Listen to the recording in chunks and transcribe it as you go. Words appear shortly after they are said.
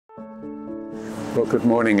Well, good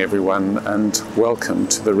morning everyone, and welcome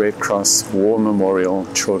to the Red Cross War Memorial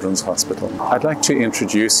Children's Hospital. I'd like to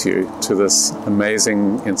introduce you to this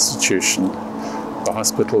amazing institution. The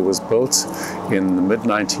hospital was built in the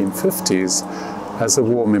mid-1950s as a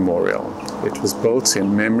war memorial. It was built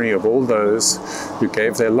in memory of all those who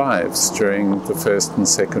gave their lives during the First and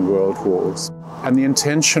Second World Wars. And the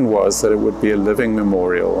intention was that it would be a living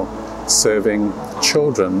memorial serving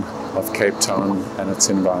children of Cape Town and its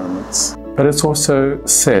environments. But it's also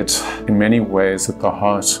set in many ways at the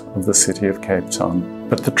heart of the city of Cape Town.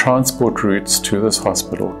 But the transport routes to this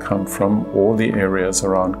hospital come from all the areas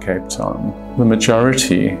around Cape Town. The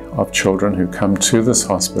majority of children who come to this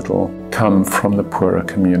hospital come from the poorer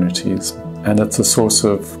communities. And it's a source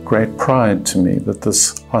of great pride to me that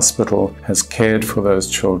this hospital has cared for those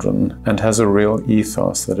children and has a real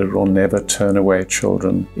ethos that it will never turn away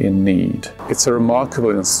children in need. It's a remarkable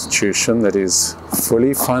institution that is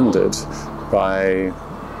fully funded by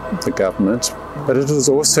the government, but it has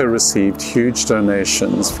also received huge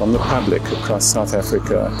donations from the public across South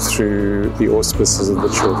Africa through the auspices of the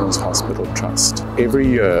Children's Hospital Trust. Every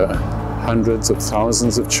year, hundreds of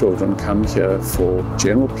thousands of children come here for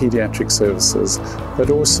general pediatric services,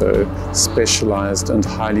 but also specialized and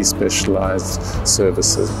highly specialized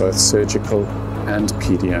services, both surgical and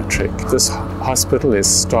pediatric. This hospital is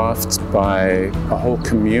staffed by a whole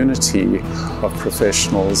community of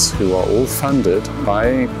professionals who are all funded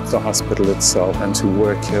by the hospital itself and who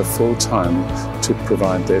work here full-time to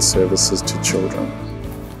provide their services to children.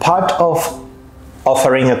 Part of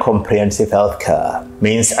offering a comprehensive healthcare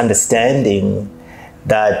means understanding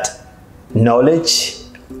that knowledge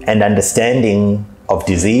and understanding of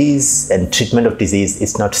disease and treatment of disease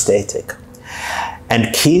is not static.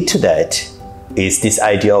 And key to that is this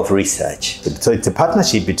idea of research. So it's a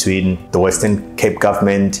partnership between the Western Cape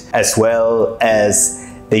government as well as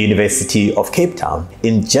the University of Cape Town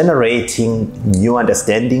in generating new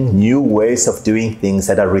understanding, new ways of doing things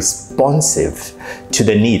that are responsive to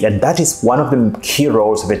the need. And that is one of the key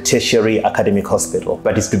roles of a tertiary academic hospital,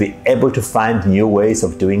 but is to be able to find new ways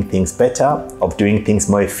of doing things better, of doing things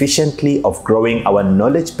more efficiently, of growing our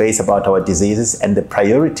knowledge base about our diseases and the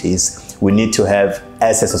priorities we need to have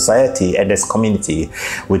as a society and as community.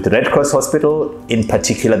 With the Red Cross Hospital in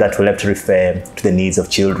particular, that will have to refer to the needs of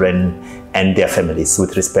children and their families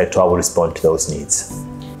with respect to our response to those needs.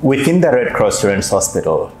 Within the Red Cross Children's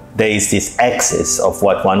Hospital, there is this axis of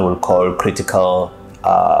what one will call critical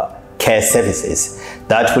care services.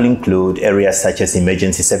 That will include areas such as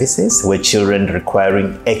emergency services, where children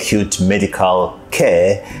requiring acute medical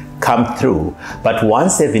care come through. But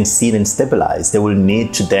once they've been seen and stabilized, they will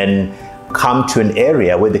need to then come to an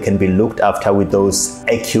area where they can be looked after with those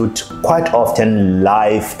acute, quite often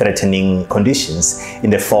life-threatening conditions in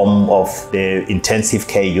the form of the intensive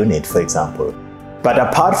care unit, for example. But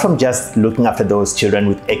apart from just looking after those children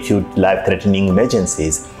with acute life-threatening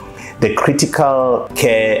emergencies, the critical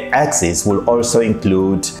care axis will also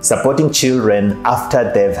include supporting children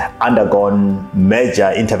after they've undergone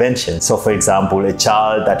major interventions. So for example, a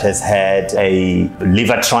child that has had a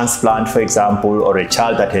liver transplant, for example, or a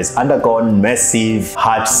child that has undergone massive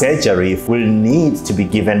heart surgery will need to be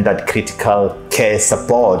given that critical care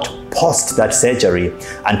support post that surgery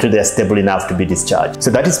until they're stable enough to be discharged. So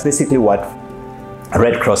that is basically what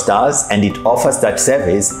Red Cross does, and it offers that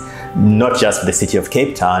service not just for the city of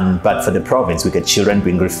Cape Town, but for the province. We get children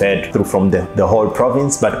being referred through from the whole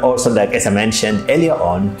province, but also, like as I mentioned earlier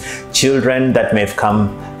on, children that may have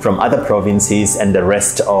come from other provinces and the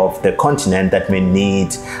rest of the continent that may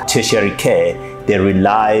need tertiary care. They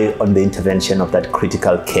rely on the intervention of that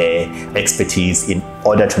critical care expertise in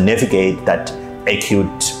order to navigate that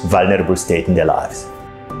acute vulnerable state in their lives.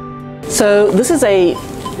 So this is a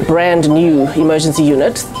brand new emergency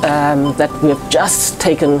unit that we have just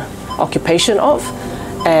taken occupation of,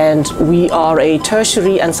 and we are a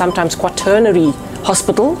tertiary and sometimes quaternary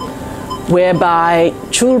hospital whereby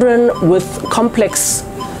children with complex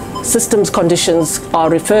systems conditions are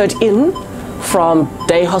referred in from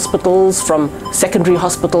day hospitals, from secondary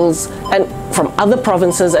hospitals, and from other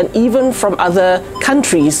provinces and even from other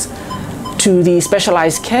countries to the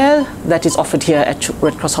specialized care that is offered here at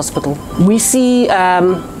Red Cross Hospital. We see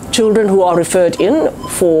children who are referred in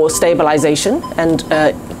for stabilization, and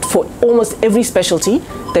for almost every specialty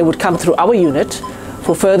they would come through our unit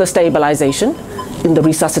for further stabilization in the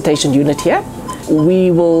resuscitation unit here.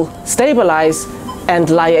 We will stabilize and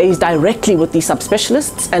liaise directly with the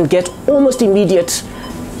subspecialists and get almost immediate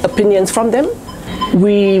opinions from them.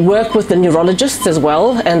 We work with the neurologists as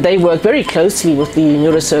well, and they work very closely with the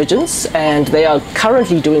neurosurgeons, and they are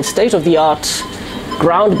currently doing state-of-the-art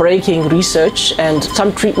groundbreaking research and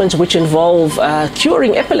some treatments which involve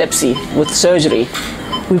curing epilepsy with surgery.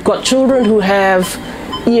 We've got children who have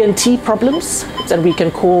ENT problems that we can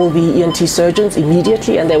call the ENT surgeons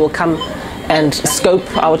immediately, and they will come and scope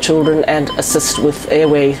our children and assist with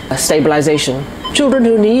airway stabilization. Children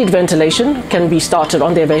who need ventilation can be started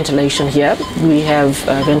on their ventilation here. We have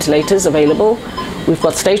ventilators available. We've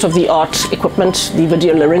got state-of-the-art equipment. The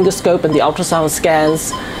video laryngoscope and the ultrasound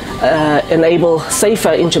scans enable safer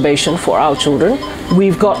intubation for our children.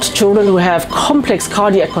 We've got children who have complex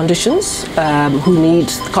cardiac conditions who need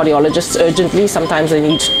cardiologists urgently. Sometimes they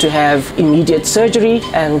need to have immediate surgery,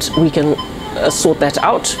 and we can sort that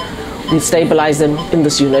out. We stabilize them in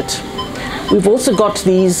this unit. We've also got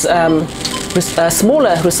these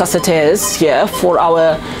smaller resuscitators here for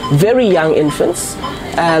our very young infants.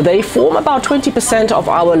 They form about 20% of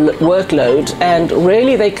our workload, and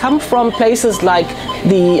really they come from places like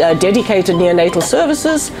the dedicated neonatal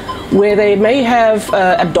services, where they may have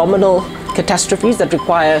abdominal catastrophes that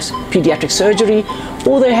require pediatric surgery,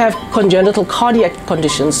 or they have congenital cardiac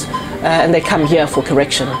conditions and they come here for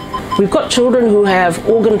correction. We've got children who have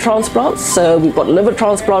organ transplants, so we've got liver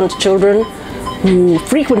transplant children who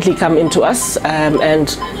frequently come into us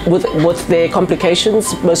and with their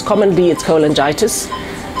complications. Most commonly it's cholangitis.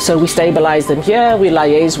 So we stabilize them here, we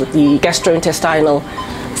liaise with the gastrointestinal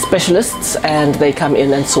specialists, and they come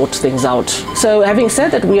in and sort things out. So having said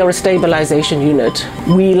that we are a stabilization unit,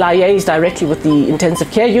 we liaise directly with the intensive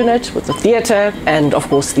care unit, with the theatre, and of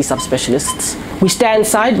course the subspecialists. We stand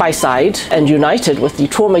side by side and united with the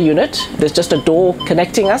trauma unit. There's just a door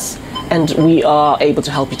connecting us, and we are able to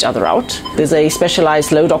help each other out. There's a specialized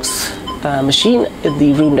Lodox machine in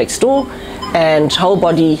the room next door, and whole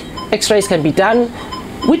body x-rays can be done,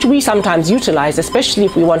 which we sometimes utilize, especially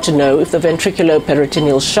if we want to know if the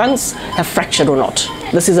ventriculoperitoneal shunts have fractured or not.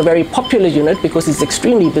 This is a very popular unit because it's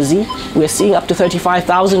extremely busy. We're seeing up to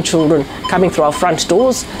 35,000 children coming through our front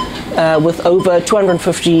doors with over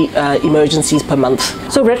 250 emergencies per month.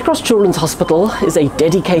 So Red Cross Children's Hospital is a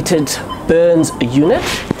dedicated burns unit.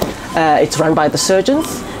 It's run by the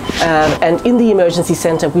surgeons. And in the emergency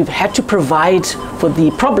center, we've had to provide for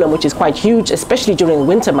the problem, which is quite huge, especially during the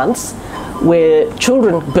winter months, where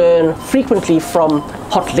children burn frequently from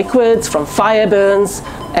hot liquids, from fire burns,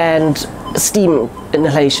 and steam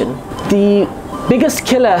inhalation. The biggest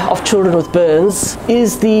killer of children with burns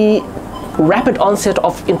is the rapid onset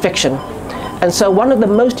of infection. And so one of the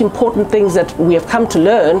most important things that we have come to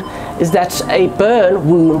learn is that a burn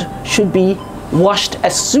wound should be washed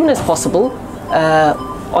as soon as possible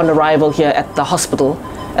on arrival here at the hospital.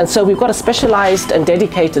 And so we've got a specialized and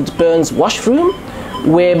dedicated burns washroom,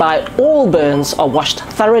 whereby all burns are washed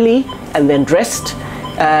thoroughly and then dressed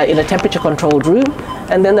in a temperature-controlled room,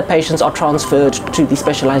 and then the patients are transferred to the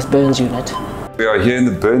specialized burns unit. We are here in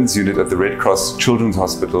the burns unit at the Red Cross Children's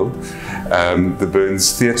Hospital. The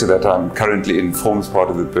burns theatre that I'm currently in forms part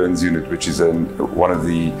of the burns unit, which is one of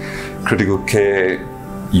the critical care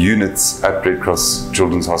units at Red Cross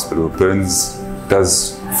Children's Hospital. Burns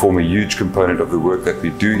does form a huge component of the work that we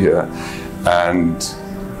do here, and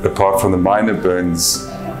apart from the minor burns,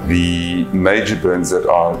 the major burns that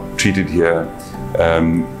are treated here,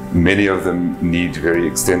 many of them need very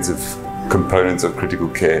extensive components of critical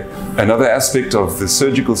care. Another aspect of the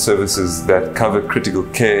surgical services that cover critical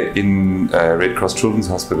care in Red Cross Children's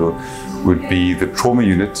Hospital would be the trauma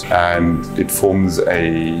unit, and it forms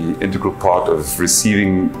an integral part of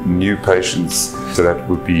receiving new patients. So that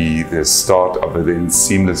would be the start of a then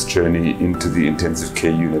seamless journey into the intensive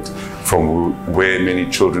care unit, from where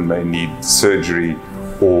many children may need surgery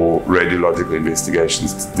or radiological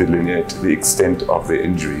investigations to delineate the extent of their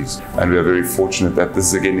injuries. And we are very fortunate that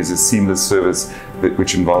this again is a seamless service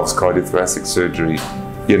which involves cardiothoracic surgery,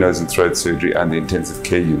 ear, nose and throat surgery, and the intensive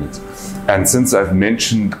care unit. And since I've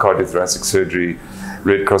mentioned cardiothoracic surgery,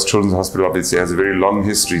 Red Cross Children's Hospital obviously has a very long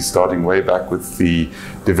history, starting way back with the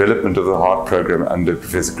development of the heart program under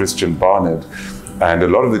Professor Christian Barnard. And a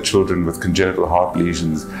lot of the children with congenital heart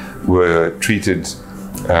lesions were treated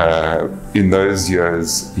in those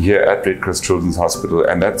years here at Red Cross Children's Hospital,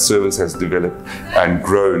 and that service has developed and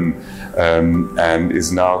grown and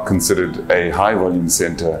is now considered a high volume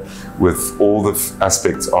center with all the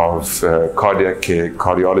aspects of cardiac care,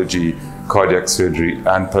 cardiology, cardiac surgery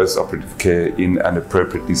and post-operative care in an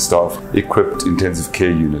appropriately staffed, equipped intensive care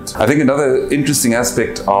unit. I think another interesting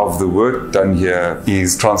aspect of the work done here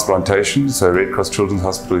is transplantation. So Red Cross Children's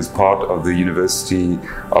Hospital is part of the University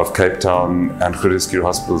of Cape Town and Groote Schuur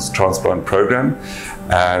Hospital's transplant program.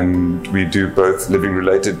 And we do both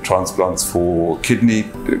living-related transplants for kidney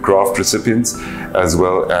graft recipients as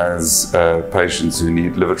well as patients who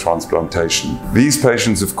need liver transplantation. These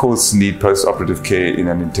patients, of course, need post-operative care in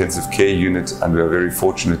an intensive care unit, and we are very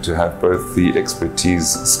fortunate to have both the expertise,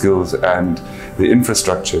 skills and the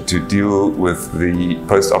infrastructure to deal with the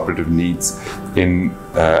post-operative needs in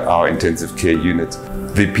our intensive care unit.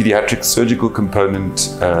 The pediatric surgical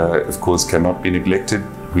component, of course, cannot be neglected.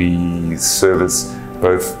 We service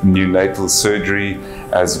both neonatal surgery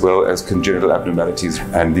as well as congenital abnormalities.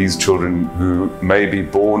 And these children who may be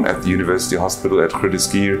born at the University Hospital at Groote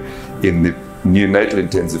Schuur in the neonatal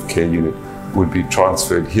intensive care unit would be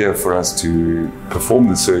transferred here for us to perform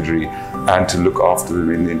the surgery and to look after them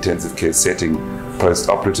in the intensive care setting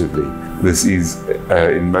post-operatively. This is,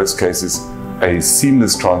 in most cases, a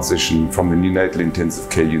seamless transition from the neonatal intensive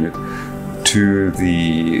care unit to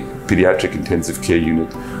the pediatric intensive care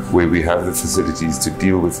unit, where we have the facilities to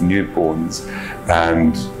deal with newborns,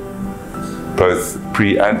 and both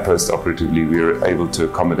pre and post-operatively we are able to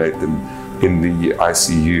accommodate them in the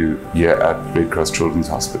ICU here at Red Cross Children's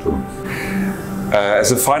Hospital.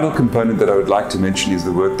 As a final component that I would like to mention is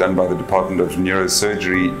the work done by the Department of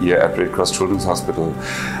Neurosurgery here at Red Cross Children's Hospital.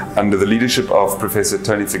 Under the leadership of Professor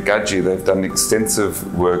Tony Figaji, they've done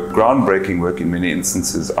extensive work, groundbreaking work in many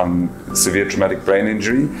instances, on severe traumatic brain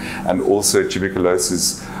injury and also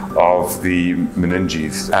tuberculosis of the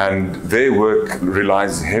meninges. And their work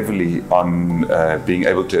relies heavily on being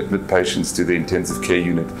able to admit patients to the intensive care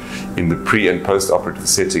unit in the pre and post-operative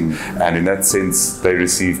setting. And in that sense, they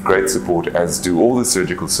receive great support, as do all the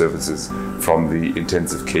surgical services from the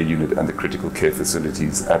intensive care unit and the critical care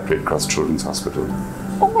facilities at Red Cross Children's Hospital.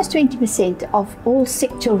 Almost 20% of all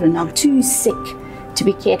sick children are too sick to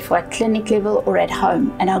be cared for at clinic level or at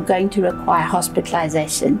home and are going to require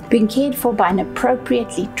hospitalization. Being cared for by an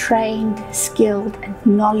appropriately trained, skilled and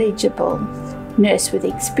knowledgeable nurse with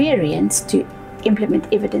experience to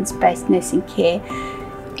implement evidence-based nursing care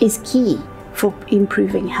is key for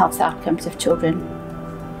improving health outcomes of children.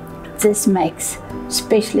 This makes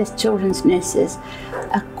specialist children's nurses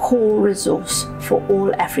a core resource for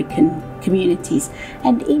all African communities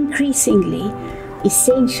and increasingly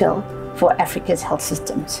essential for Africa's health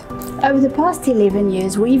systems. Over the past 11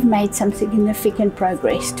 years, we've made some significant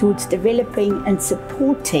progress towards developing and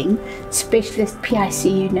supporting specialist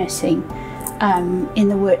PICU nursing in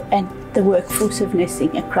the workforce of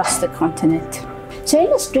nursing across the continent. So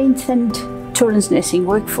in a strengthened children's nursing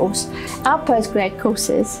workforce, our postgrad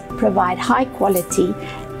courses provide high quality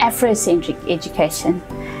Afrocentric education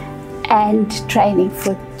and training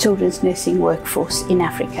for children's nursing workforce in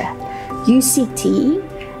Africa. UCT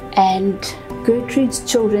and Gertrude's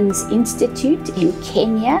Children's Institute in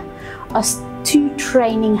Kenya are two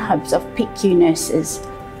training hubs of PICU nurses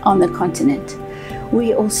on the continent.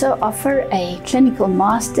 We also offer a clinical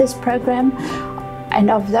master's program, and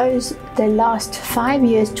of those, the last 5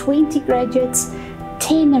 years, 20 graduates,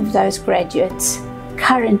 10 of those graduates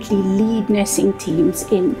currently lead nursing teams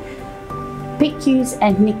in PICUs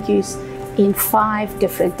and NICUs in 5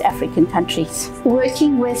 different African countries.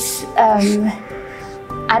 Working with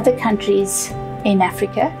other countries in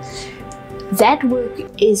Africa, that work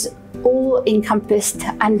is all encompassed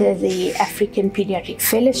under the African Pediatric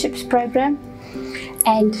Fellowships Program,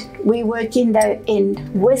 and we work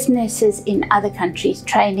with nurses in other countries,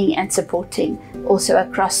 training and supporting also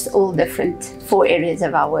across all different 4 areas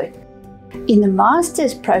of our work. In the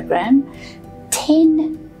master's program,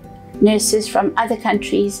 10 nurses from other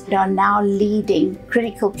countries are now leading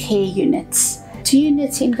critical care units. 2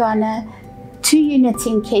 units in Ghana, 2 units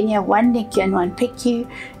in Kenya, 1 NICU and 1 PICU,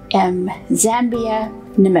 Zambia,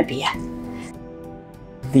 Namibia.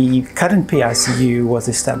 The current PICU was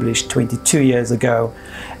established 22 years ago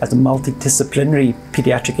as a multidisciplinary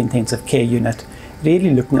pediatric intensive care unit,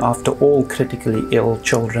 really looking after all critically ill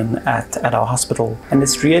children at our hospital. And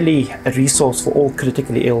it's really a resource for all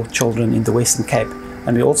critically ill children in the Western Cape.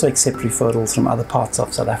 And we also accept referrals from other parts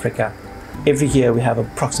of South Africa. Every year we have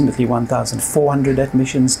approximately 1,400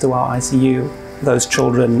 admissions to our ICU. Those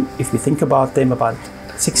children, if we think about them, about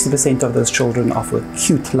 60% of those children are for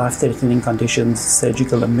acute life-threatening conditions,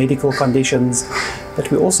 surgical and medical conditions.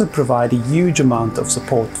 But we also provide a huge amount of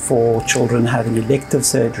support for children having elective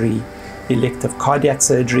surgery, elective cardiac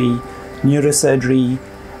surgery, neurosurgery,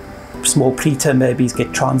 small preterm babies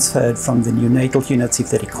get transferred from the neonatal units if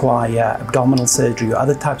they require abdominal surgery or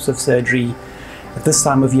other types of surgery. At this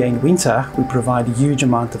time of year in winter, we provide a huge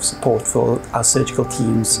amount of support for our surgical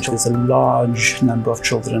teams. There's a large number of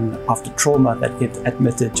children after trauma that get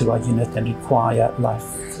admitted to our unit and require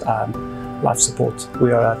life support.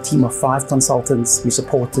 We are a team of 5 consultants. We're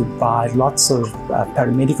supported by lots of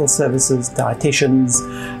paramedical services, dietitians,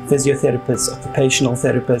 physiotherapists, occupational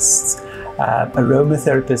therapists,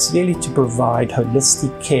 aromatherapists, really to provide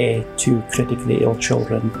holistic care to critically ill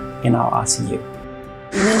children in our ICU.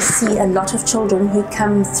 We see a lot of children who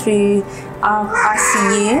come through our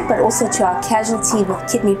ICU, but also to our casualty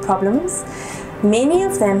with kidney problems. Many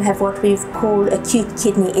of them have what we call acute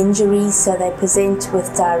kidney injury, so they present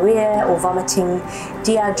with diarrhea or vomiting,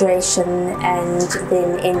 dehydration, and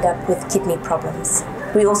then end up with kidney problems.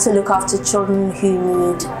 We also look after children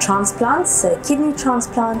who need transplants, so kidney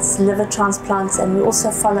transplants, liver transplants, and we also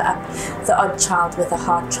follow up the odd child with a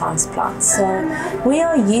heart transplant. So we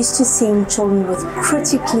are used to seeing children with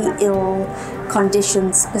critically ill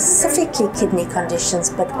conditions, specifically kidney conditions,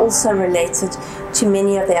 but also related to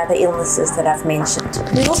many of the other illnesses that I've mentioned.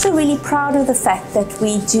 We're also really proud of the fact that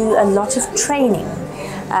we do a lot of training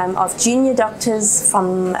of junior doctors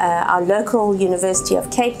from our local University of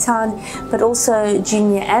Cape Town, but also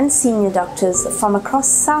junior and senior doctors from across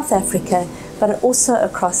South Africa, but also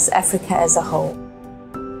across Africa as a whole.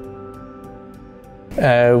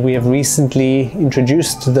 We have recently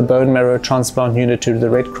introduced the bone marrow transplant unit to the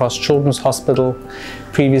Red Cross Children's Hospital.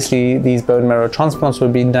 Previously, these bone marrow transplants were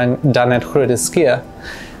being done at Groote Schuur,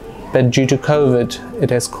 but due to COVID, it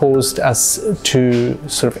has caused us to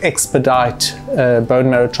sort of expedite bone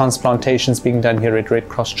marrow transplantations being done here at Red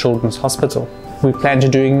Cross Children's Hospital. We plan to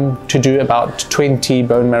do about 20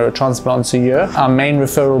 bone marrow transplants a year. Our main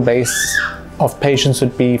referral base of patients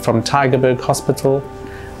would be from Tygerberg Hospital,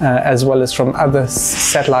 as well as from other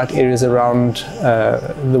satellite areas around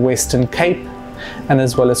the Western Cape, and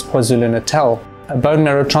as well as KwaZulu-Natal. A bone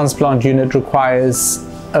marrow transplant unit requires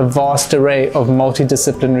a vast array of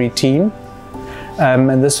multidisciplinary team,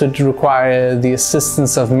 and this would require the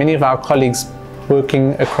assistance of many of our colleagues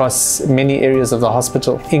working across many areas of the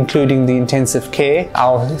hospital, including the intensive care,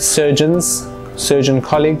 our surgeons, surgeon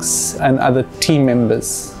colleagues, and other team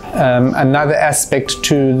members. Another aspect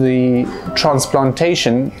to the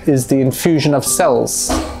transplantation is the infusion of cells.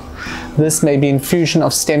 This may be infusion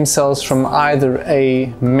of stem cells from either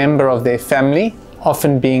a member of their family,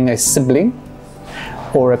 often being a sibling,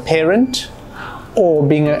 or a parent, or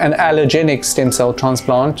being an allogenic stem cell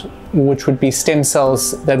transplant, which would be stem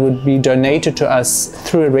cells that would be donated to us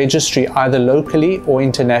through a registry either locally or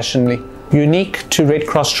internationally. Unique to Red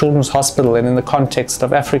Cross Children's Hospital and in the context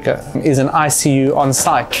of Africa is an ICU on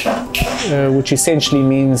site, which essentially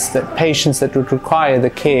means that patients that would require the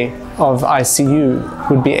care of ICU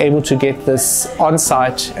would be able to get this on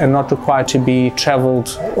site and not required to be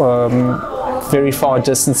traveled very far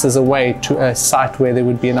distances away to a site where there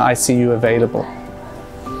would be an ICU available.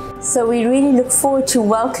 So we really look forward to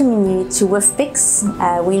welcoming you to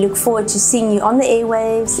WIFPICS. We look forward to seeing you on the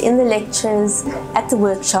airwaves, in the lectures, at the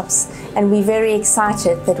workshops, and we're very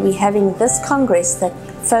excited that we're having this Congress that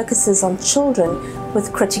focuses on children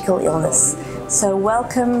with critical illness. So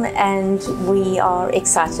welcome, and we are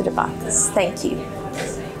excited about this. Thank you.